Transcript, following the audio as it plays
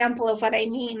example of what I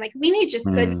mean. Like, we need just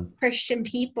good Mm, Christian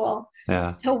people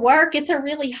yeah. to work. It's a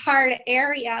really hard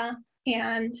area.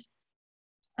 And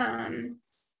um,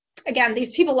 again,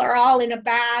 these people are all in a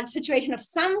bad situation of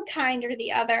some kind or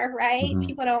the other, right? Hmm.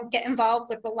 People don't get involved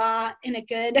with the law in a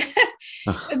good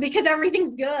Uh, because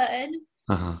everything's good.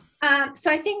 uh-huh. So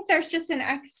I think there's just an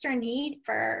extra need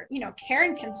for, care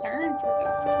and concern for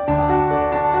those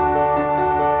people.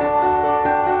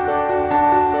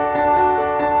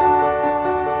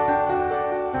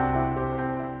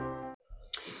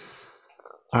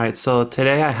 All right, so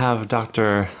today I have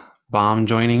Dr. Baum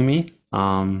joining me.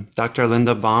 Dr.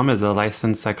 Linda Baum is a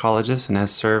licensed psychologist and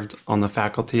has served on the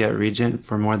faculty at Regent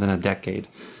for more than a decade.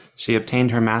 She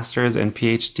obtained her master's and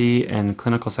PhD in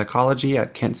clinical psychology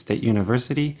at Kent State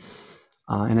University.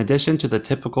 In addition to the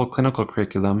typical clinical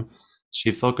curriculum,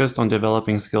 she focused on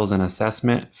developing skills in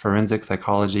assessment, forensic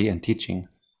psychology, and teaching.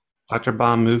 Dr.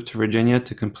 Baum moved to Virginia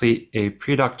to complete a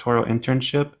predoctoral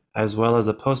internship as well as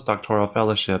a postdoctoral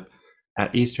fellowship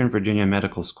at Eastern Virginia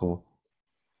Medical School.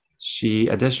 She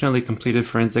additionally completed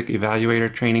forensic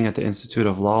evaluator training at the Institute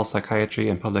of Law, Psychiatry,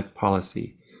 and Public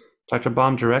Policy. Dr.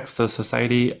 Baum directs the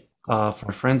Society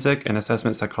for Forensic and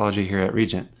Assessment Psychology here at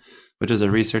Regent, which is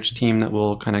a research team that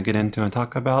we'll kind of get into and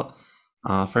talk about.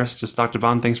 First, just Dr.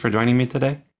 Baum, thanks for joining me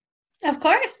today. Of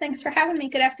course. Thanks for having me.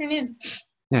 Good afternoon.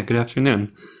 Yeah, good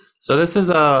afternoon. So this is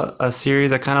a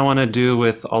series I kind of want to do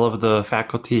with all of the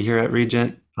faculty here at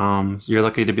Regent. So you're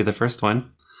lucky to be the first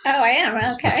one. Oh, I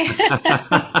am. Okay.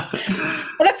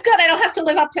 Well, that's good. I don't have to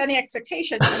live up to any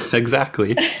expectations.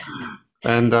 Exactly.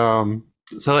 And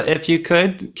so if you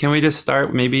could, can we just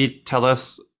start, maybe tell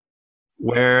us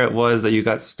where it was that you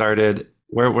got started?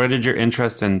 Where did your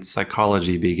interest in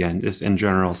psychology begin, just in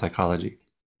general psychology?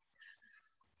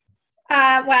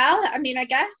 Well, I mean, I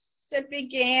guess it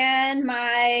began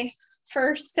my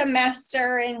first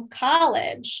semester in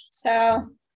college. So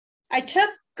I took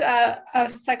a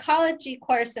psychology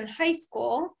course in high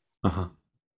school, Uh-huh.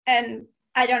 and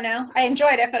I don't know, I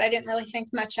enjoyed it, but I didn't really think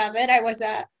much of it. I was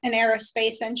an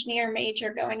aerospace engineer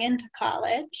major going into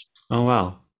college. Oh,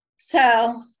 wow.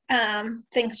 So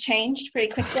things changed pretty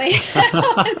quickly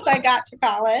once I got to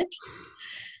college.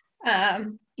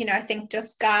 I think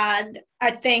just God,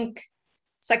 I think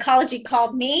psychology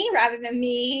called me rather than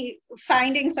me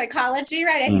finding psychology,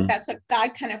 right? I think Mm. that's what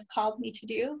God kind of called me to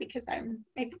do because I'm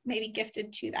maybe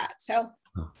gifted to that. So,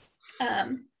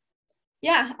 um,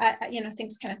 yeah,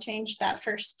 things kind of changed that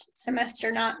first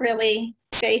semester, not really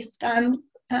based on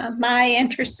my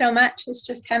interest so much. It's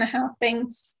just kind of how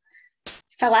things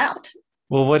fell out.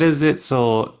 Well, what is it?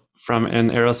 So, from an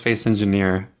aerospace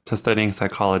engineer to studying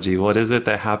psychology, what is it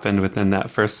that happened within that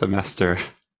first semester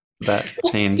that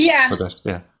changed? Yeah.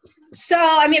 Yeah. So,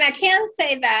 I mean, I can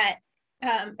say that,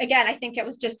 again, I think it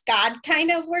was just God kind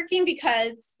of working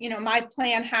because, my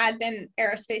plan had been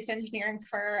aerospace engineering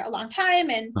for a long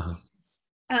time. And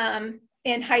Uh-huh.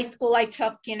 in high school, I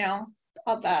took,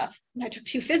 I took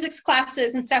 2 physics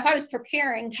classes and stuff. I was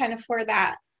preparing kind of for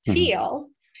that Mhm. field.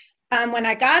 When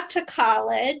I got to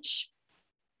college,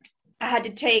 I had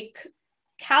to take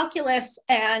calculus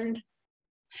and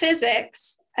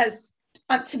physics as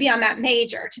to be on that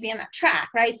major, to be on that track,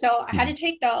 right? So I had to Mhm.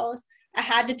 take those. I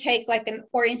had to take like an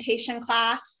orientation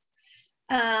class.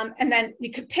 And then we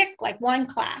could pick like one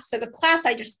class. So the class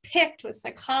I just picked was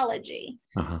psychology.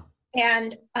 Uh-huh.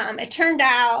 And it turned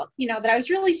out, that I was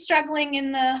really struggling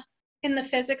in the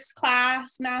physics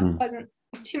class. Math Mm. wasn't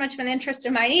too much of an interest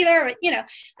of mine either, but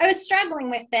I was struggling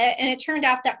with it. And it turned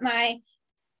out that my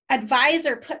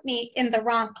advisor put me in the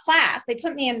wrong class. They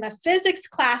put me in the physics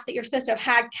class that you're supposed to have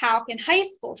had calc in high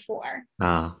school for.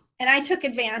 Ah. And I took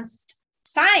advanced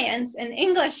science and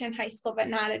English in high school, but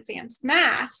not advanced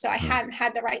math. So I Mm. hadn't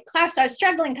had the right class. So I was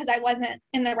struggling because I wasn't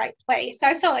in the right place. So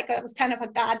I felt like it was kind of a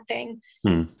God thing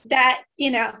Mm. that,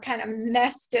 kind of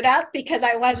messed it up because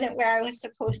I wasn't where I was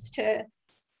supposed to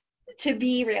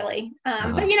be really. But,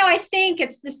 Uh-huh. I think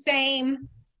it's the same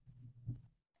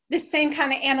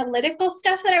kind of analytical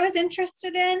stuff that I was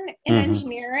interested in Mhm.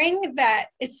 engineering that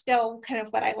is still kind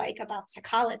of what I like about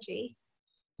psychology.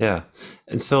 Yeah.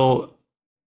 And so,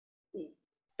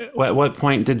 at what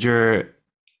point did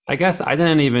I guess I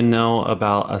didn't even know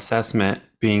about assessment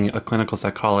being a clinical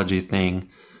psychology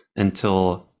thing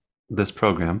until this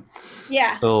program.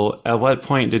 Yeah. So, at what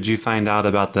point did you find out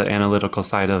about the analytical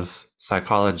side of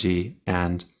psychology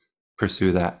and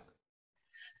pursue that?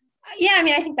 Yeah, I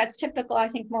mean, I think that's typical. I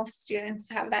think most students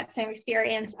have that same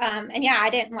experience. And yeah, I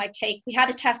didn't we had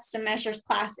a tests and measures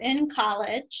class in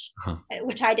college, Huh.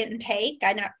 which I didn't take.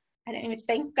 I didn't even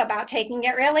think about taking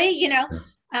it really, Yeah.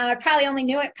 I probably only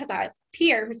knew it because I was a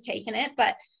peer who's taken it,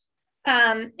 but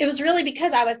It was really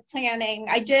because I was planning.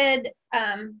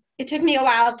 It took me a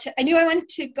while I knew I wanted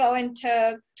to go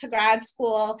into grad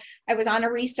school. I was on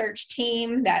a research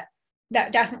team that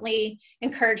definitely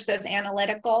encouraged those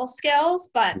analytical skills.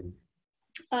 But,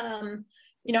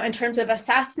 in terms of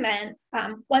assessment,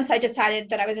 once I decided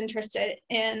that I was interested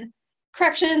in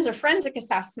corrections or forensic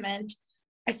assessment,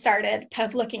 I started kind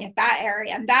of looking at that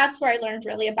area. And that's where I learned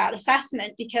really about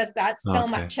assessment, because that's so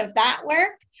much of that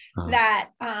work that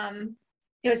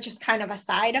it was just kind of a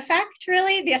side effect,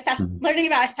 really. Learning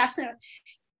about assessment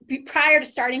prior to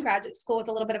starting graduate school was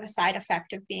a little bit of a side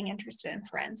effect of being interested in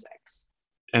forensics.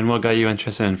 And what got you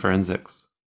interested in forensics?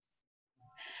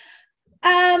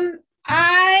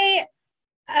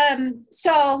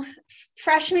 So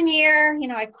freshman year,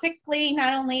 I quickly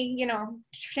not only,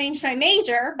 changed my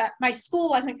major, but my school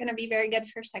wasn't going to be very good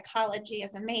for psychology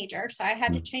as a major. So I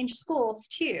had to change schools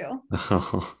too.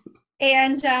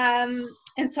 And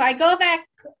so I go back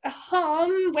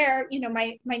home where,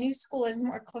 my new school is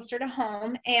more closer to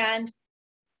home, and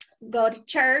go to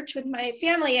church with my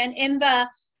family. And in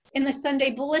the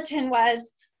Sunday bulletin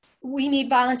was, we need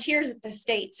volunteers at the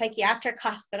state psychiatric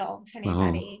hospital if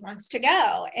anybody wants to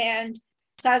go. And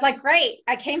so I was like, great,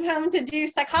 I came home to do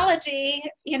psychology.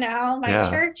 My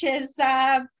church is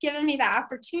giving me the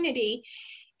opportunity.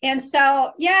 And so,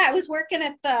 I was working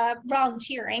at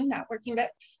volunteering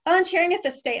at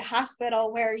the state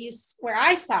hospital where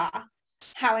I saw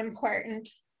how important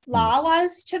law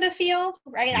was to the field,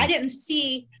 right? I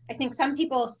think some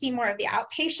people see more of the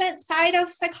outpatient side of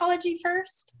psychology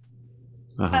first.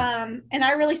 And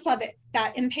I really saw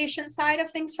that inpatient side of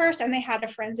things first, and they had a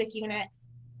forensic unit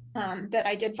that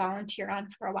I did volunteer on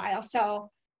for a while.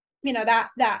 So, that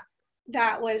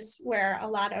was where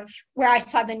I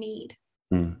saw the need.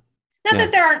 Not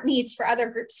that there aren't needs for other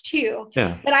groups too,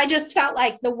 but I just felt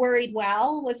like the worried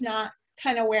well was not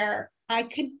kind of where I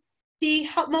could be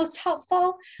most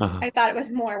helpful. I thought it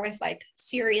was more with like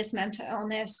serious mental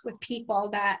illness, with people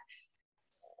that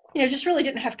just really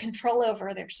didn't have control over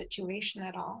their situation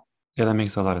at all. Yeah, that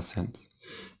makes a lot of sense.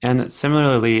 And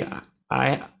similarly,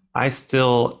 my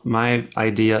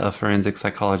idea of forensic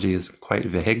psychology is quite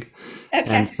vague. Okay.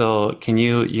 And so can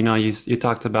you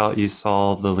talked about, you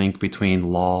saw the link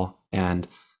between law and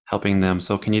helping them.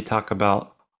 So can you talk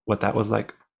about what that was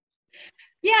like?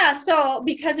 Yeah. So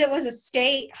because it was a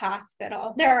state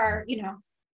hospital, there are,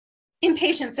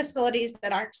 inpatient facilities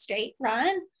that aren't state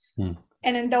run. And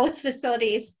in those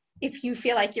facilities, if you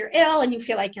feel like you're ill and you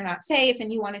feel like you're not safe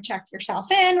and you want to check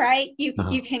yourself in, right, you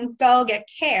can go get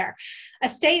care. A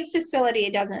state facility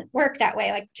doesn't work that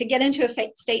way. Like, to get into a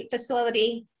state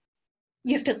facility,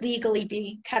 you have to legally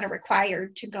be kind of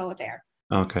required to go there.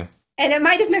 Okay. And it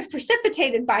might have been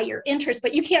precipitated by your interest,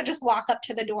 but you can't just walk up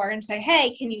to the door and say,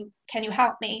 hey, can you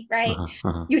help me, right?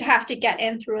 You'd have to get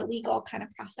in through a legal kind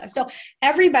of process. So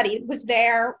everybody was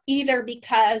there either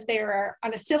because they were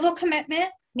on a civil commitment,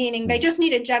 meaning they just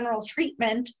needed general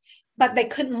treatment, but they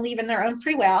couldn't leave in their own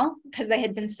free will because they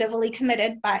had been civilly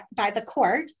committed by the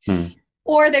court,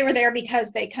 or they were there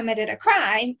because they committed a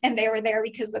crime and they were there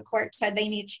because the court said they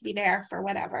need to be there for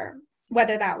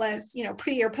whether that was,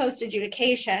 pre or post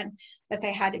adjudication, that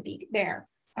they had to be there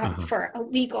for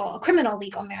a criminal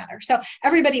legal matter. So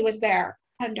everybody was there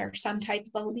under some type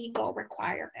of a legal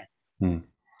requirement.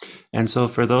 And so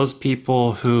for those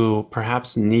people who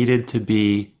perhaps needed to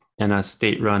be in a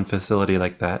state-run facility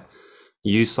like that,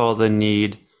 you saw the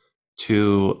need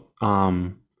to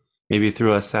maybe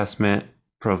through assessment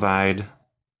provide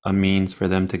a means for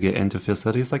them to get into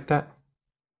facilities like that?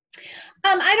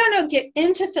 I don't know, get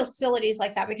into facilities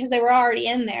like that because they were already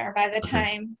in there by the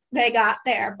time they got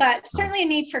there, but certainly a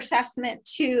need for assessment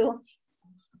to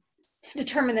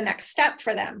determine the next step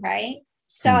for them, right?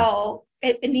 So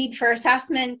a need for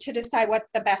assessment to decide what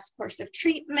the best course of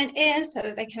treatment is so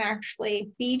that they can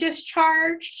actually be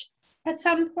discharged at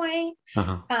some point.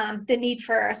 The need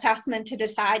for assessment to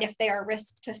decide if they are a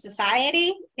risk to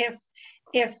society, if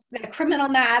the criminal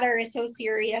matter is so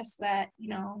serious that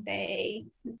they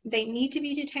need to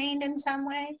be detained in some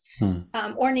way,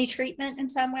 or need treatment in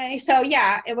some way. So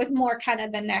it was more kind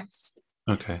of the next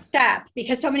step,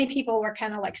 because so many people were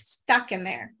kind of like stuck in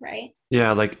there, right?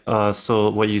 Yeah, like so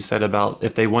what you said about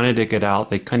if they wanted to get out,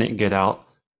 they couldn't get out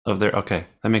of their. Okay,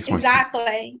 that makes more sense.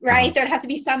 Exactly, right? There'd have to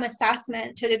be some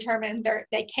assessment to determine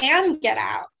they can get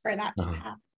out for that to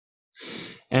happen.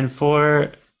 And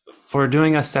for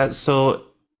doing a set, so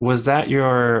was that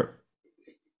your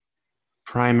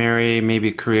primary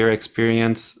maybe career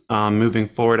experience moving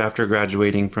forward after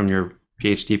graduating from your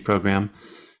PhD program?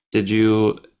 Did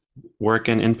you work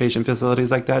in inpatient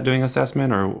facilities like that doing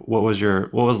assessment, or what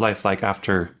was life like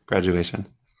after graduation?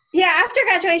 Yeah, after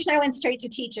graduation, I went straight to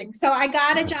teaching. So I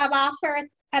got a job offer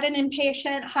at an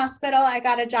inpatient hospital. I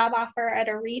got a job offer at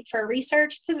for a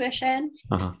research position.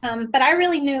 Uh-huh. But I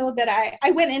really knew that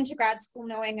I went into grad school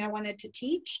knowing I wanted to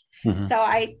teach. Mm-hmm. So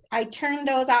I turned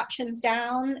those options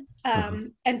down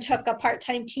and took a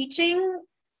part-time teaching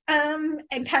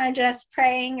and kind of just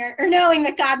praying or knowing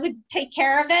that God would take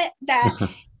care of it, that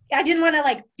I didn't want to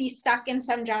like be stuck in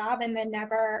some job and then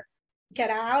never get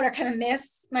out or kind of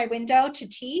miss my window to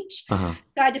teach. Uh-huh.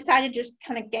 So I decided to just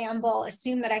kind of gamble,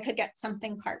 assume that I could get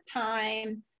something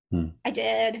part-time. I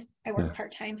did. I worked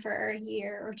part-time for a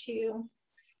year or two,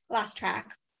 lost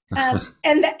track. And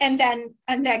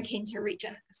then came to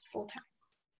Regent as full-time.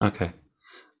 Okay.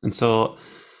 And so,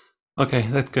 okay,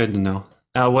 that's good to know.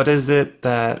 What is it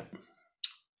that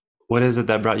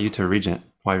brought you to Regent?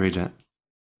 Why Regent?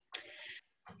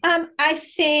 I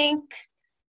think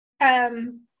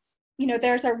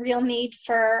there's a real need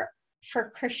for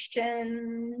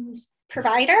Christian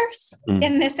providers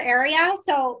in this area.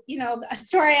 So, a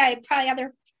story probably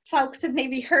other folks have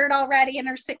maybe heard already and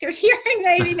are sick of hearing,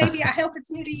 maybe I hope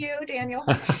it's new to you, Daniel.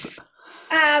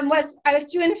 I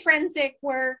was doing forensic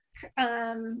work,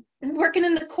 working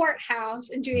in the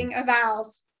courthouse and doing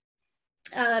evals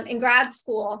in grad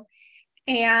school.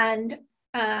 And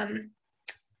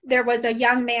there was a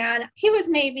young man, he was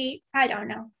maybe, I don't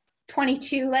know,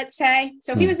 22, let's say.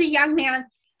 So he was a young man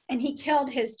and he killed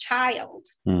his child.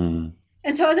 And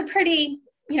so it was a pretty,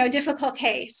 difficult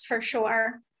case for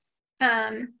sure.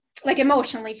 Like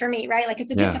emotionally for me, right? Like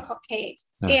it's a difficult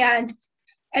case. And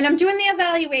I'm doing the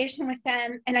evaluation with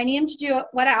them and I need him to do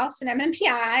what else? An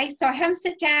MMPI. So I have him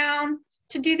sit down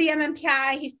to do the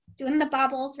MMPI. He's doing the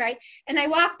bubbles, right? And I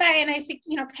walk by and I say,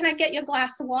 can I get you a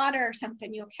glass of water or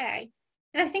something? You okay?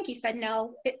 And I think he said,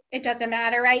 no, it doesn't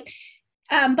matter, right?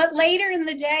 But later in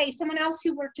the day, someone else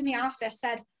who worked in the office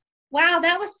said, wow,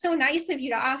 that was so nice of you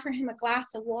to offer him a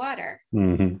glass of water.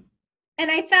 And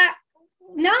I thought,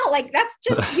 no, like that's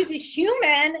just, he's a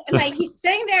human. Like he's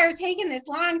sitting there taking this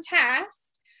long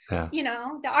test. The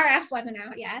RF wasn't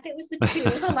out yet. It was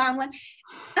the long one.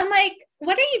 I'm like,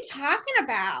 what are you talking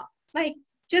about? Like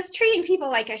just treating people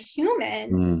like a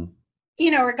human,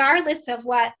 regardless of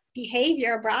what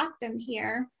behavior brought them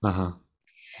here.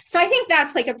 So I think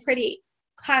that's like a pretty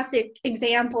classic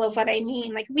example of what I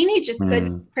mean. Like we need just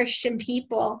good Christian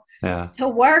people to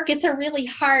work. It's a really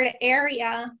hard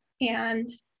area. And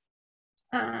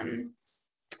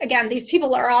again, these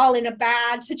people are all in a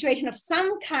bad situation of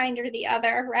some kind or the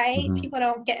other, right? People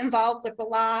don't get involved with the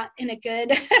law in a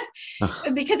good,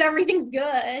 because everything's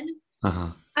good.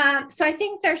 So I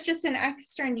think there's just an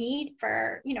extra need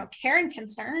for, care and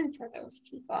concern for those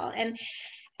people. And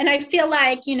I feel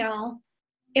like,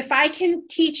 if I can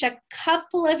teach a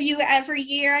couple of you every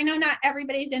year, I know not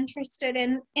everybody's interested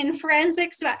in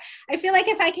forensics, but I feel like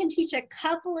if I can teach a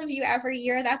couple of you every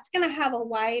year, that's going to have a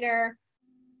wider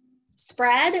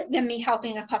spread than me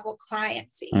helping a couple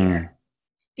clients a year.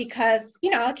 Because,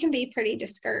 it can be a pretty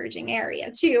discouraging area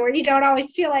too, where you don't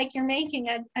always feel like you're making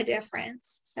a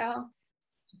difference. So,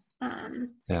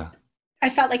 I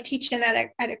felt like teaching at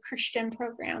a Christian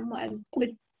program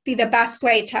would be the best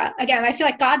way to, again, I feel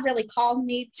like God really called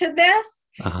me to this.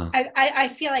 I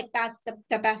feel like that's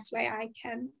the best way I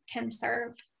can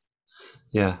serve.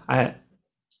 Yeah.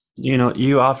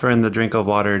 You offering the drink of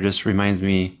water just reminds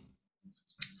me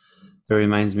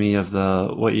of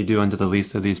what you do unto the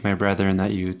least of these, my brethren, that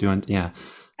you do. Absolutely.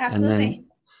 And then,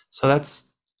 so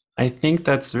I think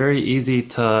that's very easy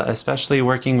to, especially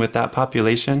working with that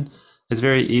population, it's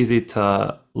very easy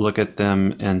to look at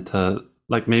them and to,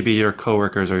 like maybe your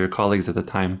coworkers or your colleagues at the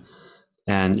time,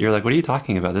 and you're like, what are you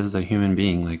talking about? This is a human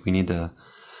being. Like we need to,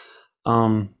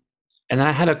 and then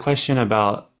I had a question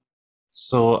about,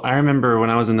 so I remember when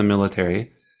I was in the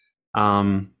military,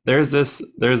 there's this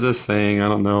saying, I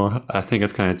don't know, I think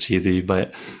it's kind of cheesy,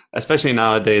 but especially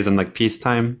nowadays in like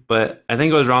peacetime, but I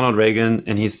think it was Ronald Reagan,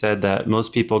 and he said that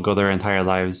most people go their entire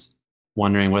lives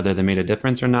wondering whether they made a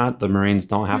difference or not. The Marines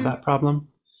don't have that problem.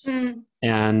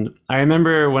 And I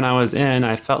remember when I was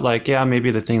I felt like,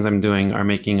 maybe the things I'm doing are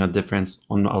making a difference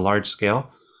on a large scale,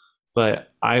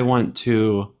 but I want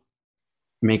to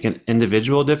make an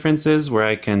individual differences where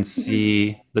I can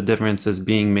see the differences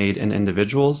being made in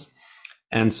individuals.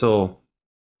 And so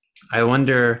I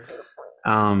wonder,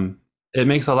 it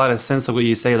makes a lot of sense of what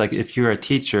you say, like if you're a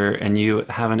teacher and you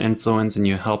have an influence and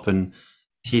you help and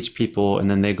teach people,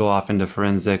 and then they go off into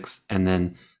forensics and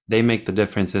then they make the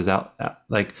differences out,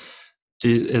 like,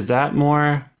 is that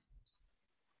more,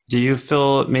 do you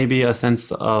feel maybe a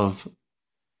sense of,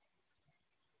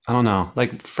 I don't know,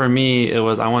 like for me, it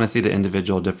was, I want to see the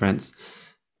individual difference.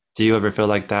 Do you ever feel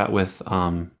like that with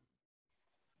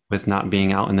with not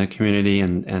being out in the community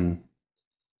and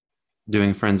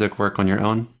doing forensic work on your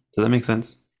own. Does that make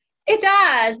sense? It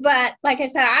does, but like I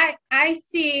said, I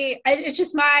see it's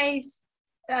just my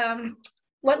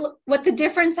what the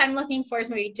difference I'm looking for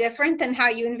is maybe different than how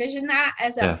you envision that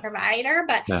as a provider,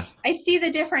 but I see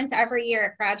the difference every year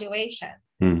at graduation.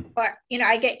 Or,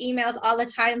 I get emails all the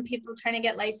time, people trying to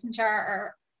get licensure,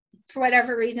 or for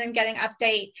whatever reason, getting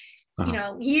update,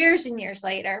 years and years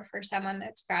later for someone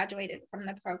that's graduated from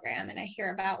the program, and I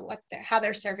hear about how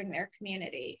they're serving their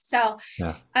community. So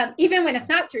even when it's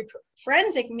not through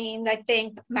forensic means, I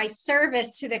think my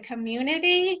service to the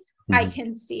community, I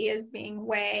can see as being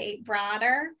way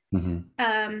broader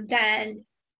than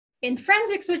in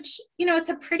forensics, which, it's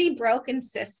a pretty broken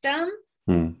system.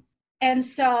 And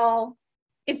so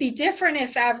it'd be different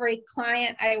if every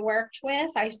client I worked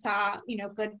with, I saw,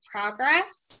 good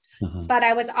progress, but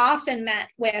I was often met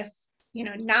with,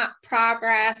 not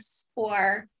progress,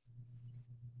 or,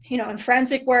 in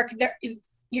forensic work,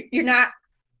 you're not,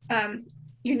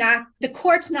 the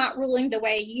court's not ruling the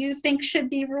way you think should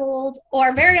be ruled,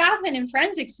 or very often in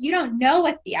forensics, you don't know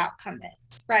what the outcome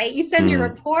is, right? You send your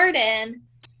report in,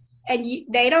 and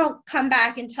they don't come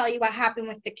back and tell you what happened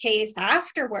with the case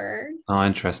afterward. Oh,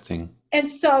 interesting. And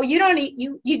so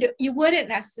you wouldn't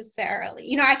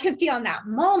necessarily, I can feel in that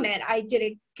moment, I did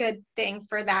a good thing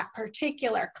for that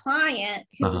particular client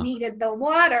who needed the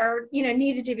water,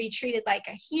 needed to be treated like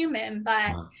a human,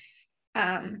 but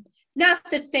not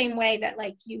the same way that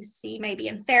like you see maybe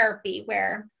in therapy,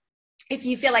 where if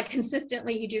you feel like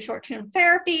consistently you do short-term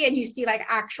therapy and you see like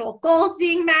actual goals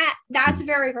being met, that's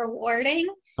very rewarding.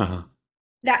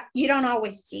 That you don't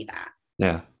always see that.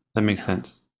 Yeah, that makes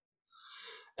sense.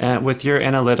 And with your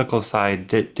analytical side,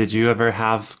 did you ever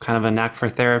have kind of a knack for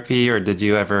therapy, or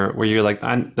were you like,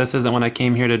 this isn't what I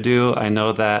came here to do? I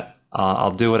know that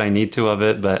I'll do what I need to of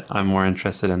it, but I'm more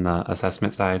interested in the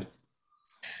assessment side.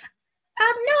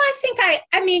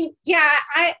 No,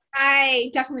 I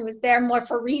definitely was there more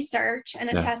for research and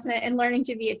assessment and learning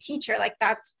to be a teacher. Like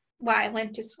that's why I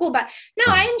went to school. But no,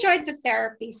 I enjoyed the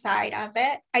therapy side of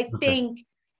it. I think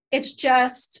it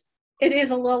is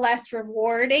a little less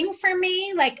rewarding for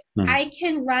me. Like I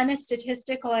can run a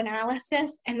statistical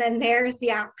analysis and then there's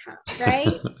the outcome,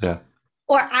 right?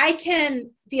 Or I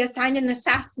can be assigned an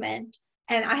assessment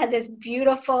and I have this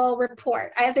beautiful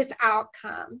report. I have this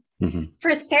outcome.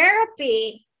 For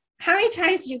therapy, how many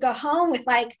times do you go home with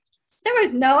like, there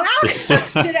was no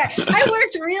outcome today? I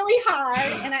worked really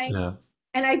hard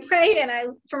and I prayed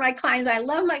for my clients. I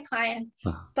love my clients,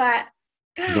 but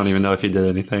gosh, you don't even know if you did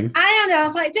anything. I don't know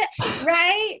if I did,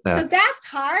 right? So that's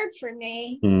hard for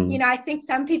me. I think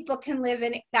some people can live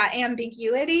in that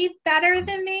ambiguity better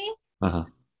than me,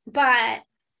 but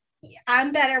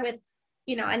I'm better with,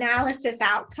 analysis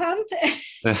outcome.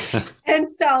 And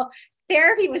so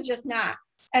therapy was just not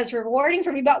as rewarding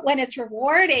for me, but when it's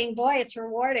rewarding, boy, it's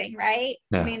rewarding, right?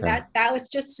 That was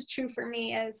just as true for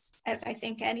me as I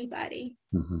think anybody.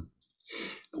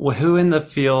 Well, who in the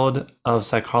field of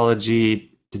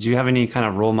psychology, did you have any kind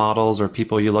of role models or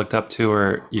people you looked up to,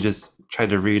 or you just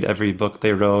tried to read every book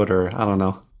they wrote, or I don't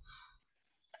know?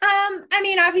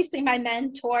 Obviously my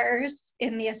mentors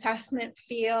in the assessment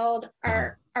field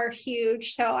are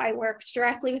huge. So I worked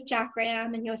directly with Jack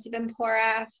Graham and Yossi Ben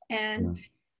Poref and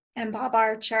Bob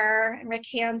Archer and Rick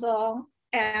Hansel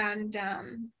and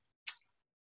John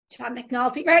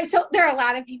McNulty, right? So there are a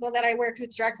lot of people that I worked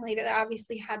with directly that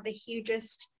obviously had the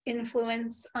hugest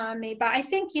influence on me. But I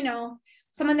think,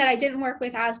 someone that I didn't work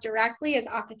with as directly is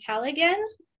Aka Teligan.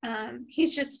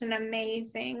 He's just an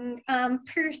amazing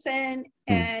person.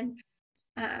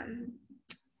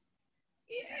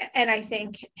 And I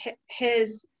think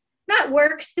his, not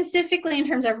work specifically in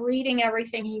terms of reading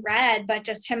everything he read, but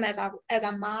just him as a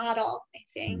model, I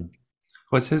think.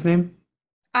 What's his name?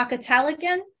 Aka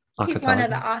Teligan. He's one of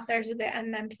the authors of the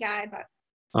MMPI, but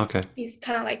he's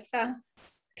kind of like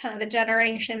the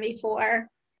generation before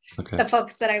the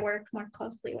folks that I work more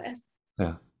closely with.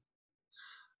 Yeah.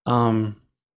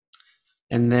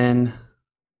 And then,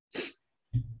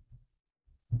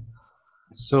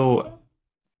 so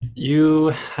you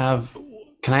have,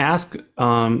 can I ask,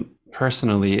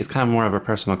 personally, it's kind of more of a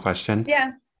personal question.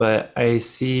 Yeah. But I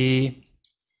see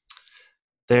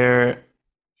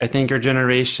I think your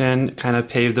generation kind of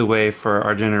paved the way for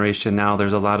our generation now.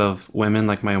 There's a lot of women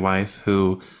like my wife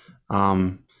who,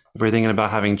 we're thinking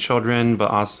about having children,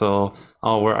 but also,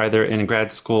 we're either in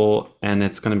grad school and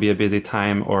it's going to be a busy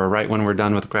time, or right when we're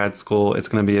done with grad school, it's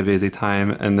going to be a busy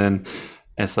time. And then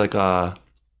it's like,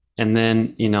 and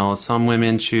then, some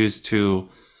women choose to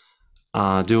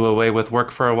do away with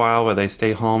work for a while, where they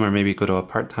stay home or maybe go to a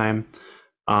part-time.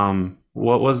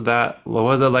 What was that? What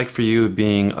was it like for you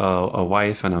being a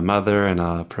wife and a mother and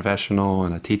a professional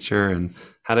and a teacher? And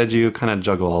how did you kind of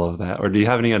juggle all of that? Or do you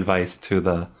have any advice to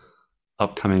the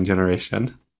upcoming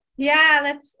generation?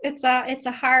 Yeah, it's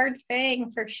a hard thing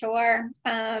for sure.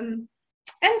 And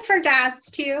for dads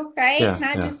too, right? Yeah,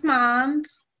 Not yeah. just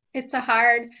moms. It's a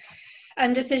hard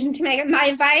decision to make. My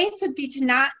advice would be to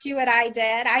not do what I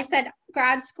did. I said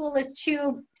grad school is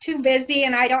too busy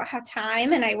and I don't have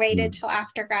time, and I waited Mm, till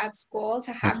after grad school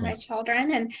to have okay. my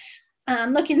children.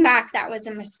 And looking back, that was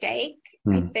a mistake.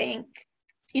 I Mm, think,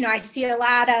 I see a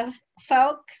lot of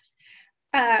folks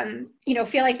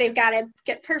feel like they've got to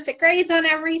get perfect grades on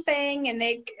everything, and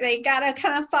they got to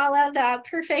kind of follow the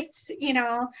perfect,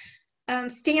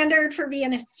 standard for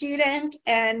being a student,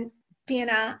 and being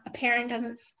a parent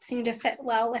doesn't seem to fit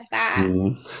well with that.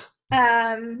 mm,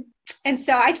 Um, and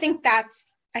so I think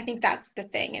that's the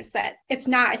thing, is that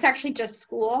it's actually just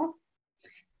school.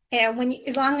 And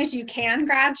as long as you can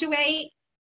graduate,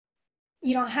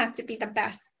 you don't have to be the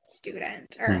best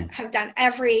student or mm, have done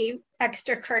every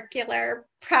extracurricular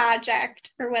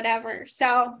project or whatever.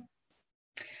 So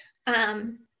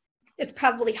um, it's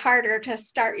probably harder to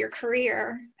start your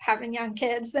career having young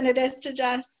kids than it is to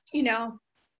just,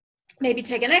 maybe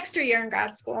take an extra year in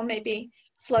grad school, maybe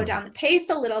slow mm. down the pace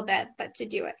a little bit, but to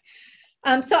do it.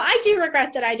 So I do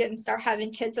regret that I didn't start having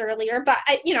kids earlier, but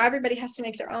everybody has to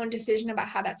make their own decision about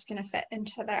how that's going to fit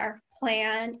into their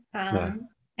plan. Yeah.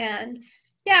 And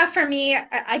yeah, for me,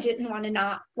 I didn't want to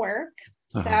not work.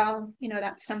 Uh-huh. So,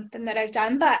 that's something that I've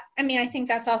done. But I mean, I think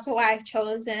that's also why I've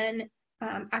chosen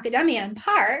academia in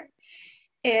part,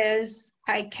 is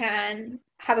I can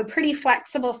have a pretty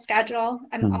flexible schedule.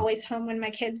 I'm Mm, always home when my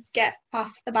kids get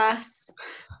off the bus.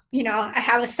 I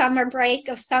have a summer break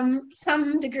of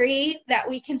some degree that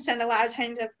we can spend a lot of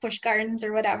time to Busch Gardens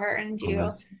or whatever and oh, do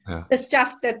nice. Yeah. the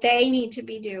stuff that they need to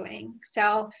be doing.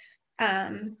 So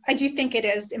I do think it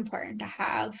is important to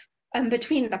have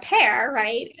between the pair,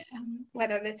 right?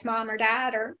 Whether it's mom or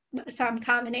dad or some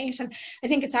combination. I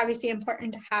think it's obviously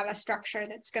important to have a structure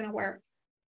that's going to work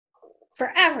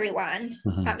for everyone,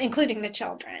 Hmm. including the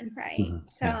children, right? Hmm.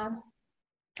 So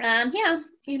Yeah.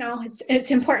 yeah,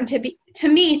 it's important to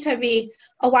me to be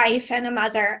a wife and a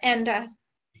mother, and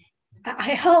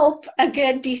I hope a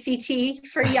good DCT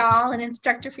for y'all, an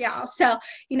instructor for y'all. So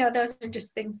those are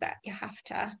just things that you have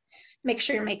to make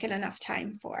sure you're making enough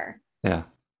time for. Yeah.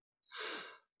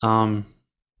 Um,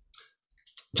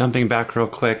 Jumping back real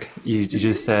quick, you just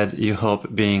Mm-hmm. said you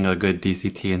hope being a good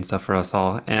DCT and stuff for us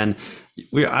all. And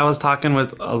I was talking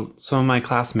with some of my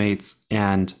classmates,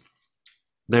 and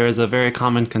there is a very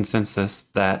common consensus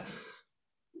that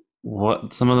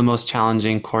what some of the most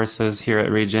challenging courses here at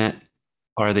Regent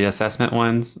are the assessment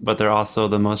ones, but they're also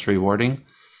the most rewarding.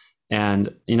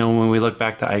 And when we look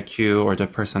back to IQ or to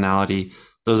personality,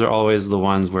 those are always the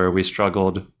ones where we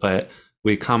struggled, but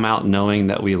we come out knowing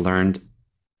that we learned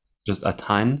just a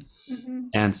ton. Mm-hmm.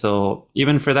 And so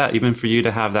even for that, even for you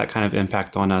to have that kind of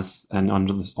impact on us and on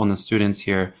the students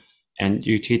here, and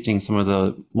you teaching some of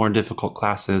the more difficult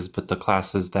classes, but the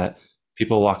classes that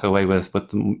people walk away with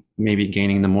maybe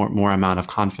gaining the more amount of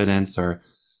confidence, or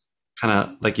kind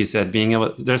of like you said, being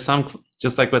able, there's some,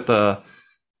 just like with the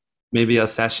maybe a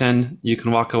session, you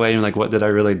can walk away and like, what did I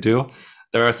really do?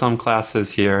 There are some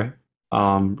classes here,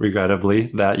 regrettably,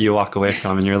 that you walk away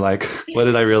from and you're like, what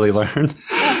did I really learn?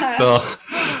 Uh-huh.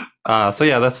 So, so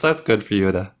yeah, that's good for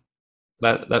you to,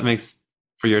 that makes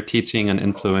for your teaching and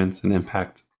influence and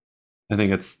impact. I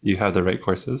think you have the right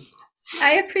courses.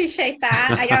 I appreciate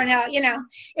that. I don't know,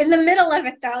 in the middle of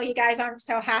it though, you guys aren't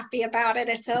so happy about it.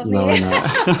 It's No, only we're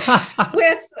not.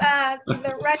 with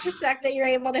the retrospect that you're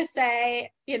able to say,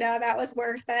 that was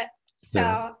worth it.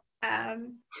 Yeah.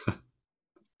 So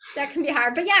that can be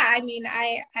hard. But yeah, I mean,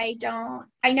 I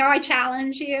know I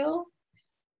challenge you,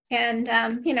 and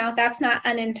that's not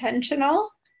unintentional.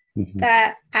 Mhm.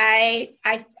 That I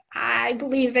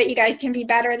believe that you guys can be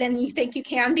better than you think you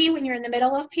can be when you're in the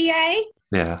middle of PA.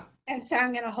 Yeah. And so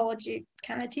I'm going to hold you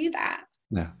kind of to that.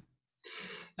 Yeah.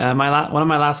 One of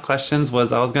my last questions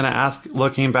was, I was going to ask,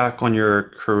 looking back on your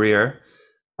career,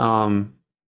 um,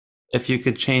 if you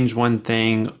could change one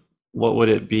thing, what would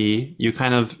it be? You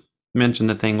kind of mentioned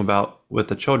the thing about with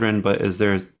the children, but is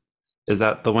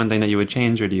that the one thing that you would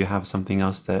change, or do you have something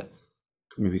else that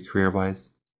maybe career wise?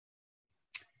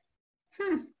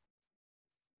 Hmm.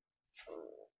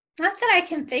 Not that I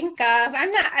can think of.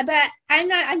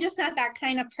 I'm just not that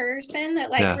kind of person that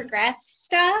like Yeah. regrets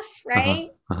stuff, Uh-huh. right?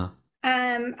 Uh-huh.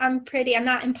 I'm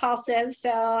not impulsive,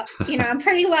 so I'm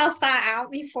pretty well thought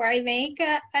out before I make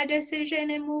a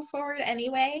decision and move forward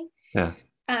anyway. Yeah.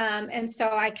 And so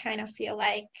I kind of feel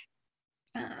like,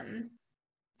 um,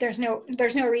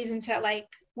 there's no reason to like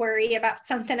worry about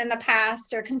something in the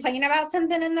past or complain about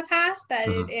something in the past, that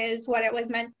Uh-huh. it is what it was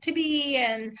meant to be.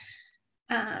 And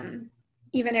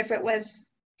even if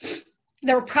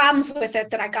there were problems with it,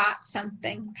 that I got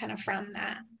something kind of from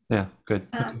that Yeah, good.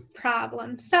 Okay.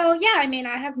 problem. So yeah, I mean,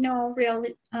 I have no real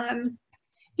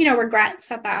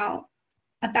regrets about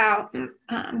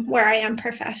where I am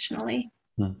professionally.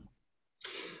 Hmm.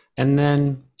 And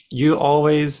then you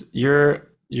always your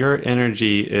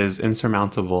energy is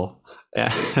insurmountable.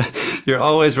 You're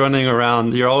always running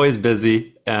around, you're always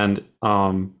busy. And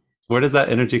where does that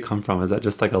energy come from? Is that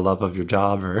just like a love of your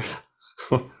job, or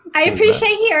what I is that?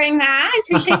 appreciate hearing that. I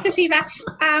appreciate the feedback.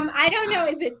 I don't know.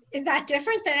 Is that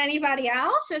different than anybody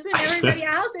else? Isn't everybody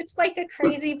else? It's like a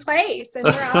crazy place, and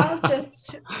we're all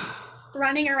just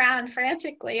running around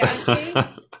frantically, aren't we?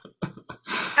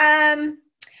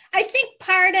 I think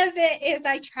part of it is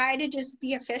I try to just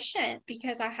be efficient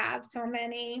because I have so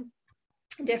many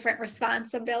different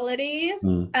responsibilities.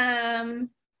 Mm,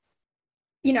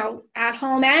 At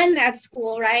home and at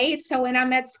school, right? So when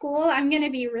I'm at school, I'm going to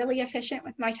be really efficient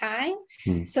with my time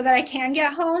mm, so that I can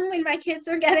get home when my kids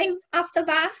are getting off the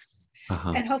bus,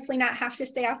 uh-huh. and hopefully not have to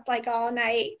stay up like all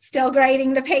night still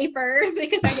grading the papers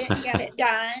because I didn't get it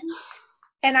done.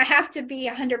 And I have to be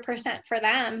 100% for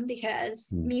them, because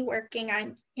Mm, me working,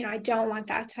 I don't want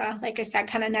that to, like I said,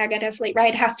 kind of negatively,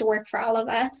 right? It has to work for all of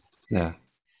us. yeah.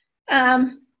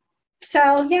 Um,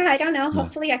 so yeah, I don't know. Yeah.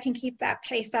 Hopefully I can keep that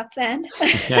pace up then.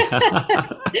 Yeah.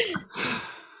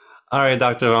 All right,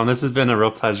 Dr. Baum, this has been a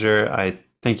real pleasure. I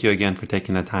thank you again for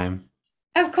taking the time.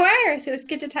 Of course. It was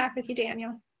good to talk with you,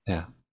 Daniel. Yeah.